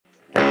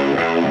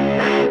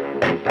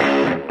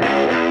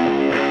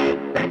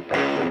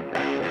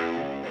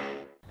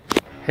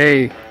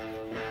Hey,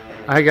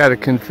 I got a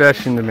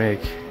confession to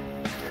make.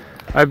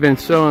 I've been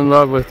so in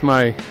love with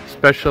my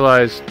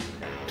Specialized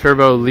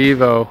Turbo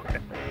Levo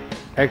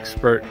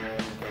Expert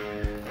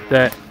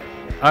that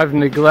I've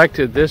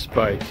neglected this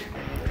bike.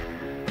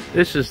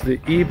 This is the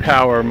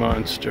e-Power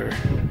monster.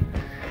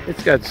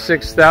 It's got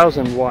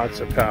 6,000 watts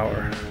of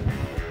power.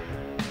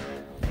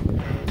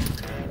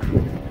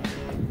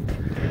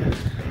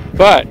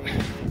 But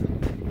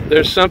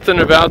there's something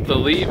about the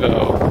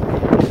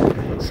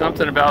Levo,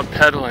 something about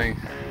pedaling.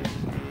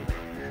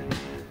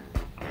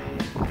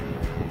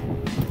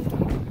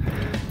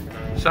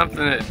 Something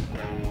that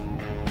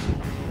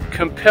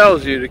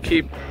compels you to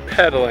keep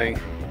pedaling.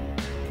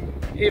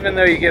 Even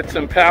though you get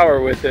some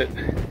power with it,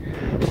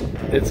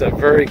 it's a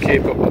very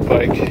capable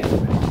bike.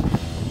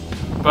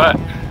 But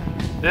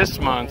this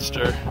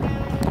monster,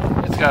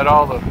 it's got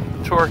all the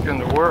torque in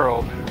the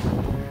world,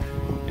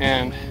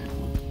 and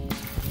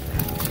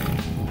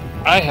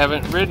I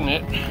haven't ridden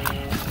it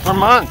for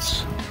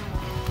months.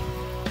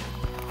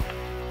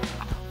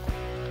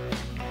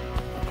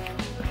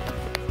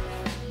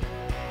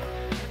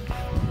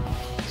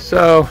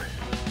 So,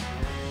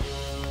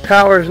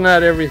 power's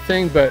not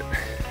everything, but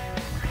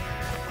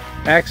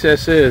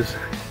access is.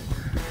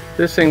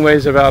 This thing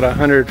weighs about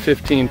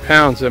 115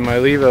 pounds and my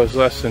Levo's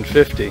less than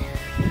 50.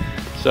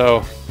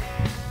 So,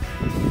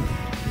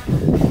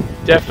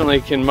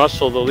 definitely can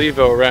muscle the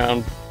Levo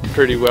around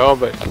pretty well,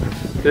 but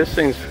this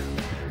thing's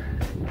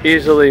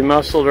easily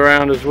muscled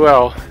around as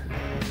well.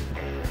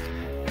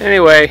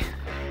 Anyway,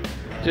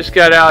 just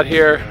got out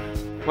here,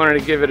 wanted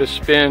to give it a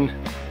spin,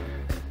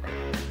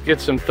 get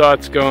some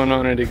thoughts going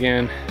on it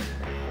again,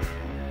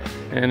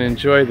 and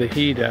enjoy the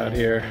heat out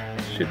here.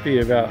 Should be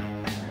about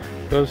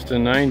close to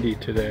 90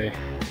 today.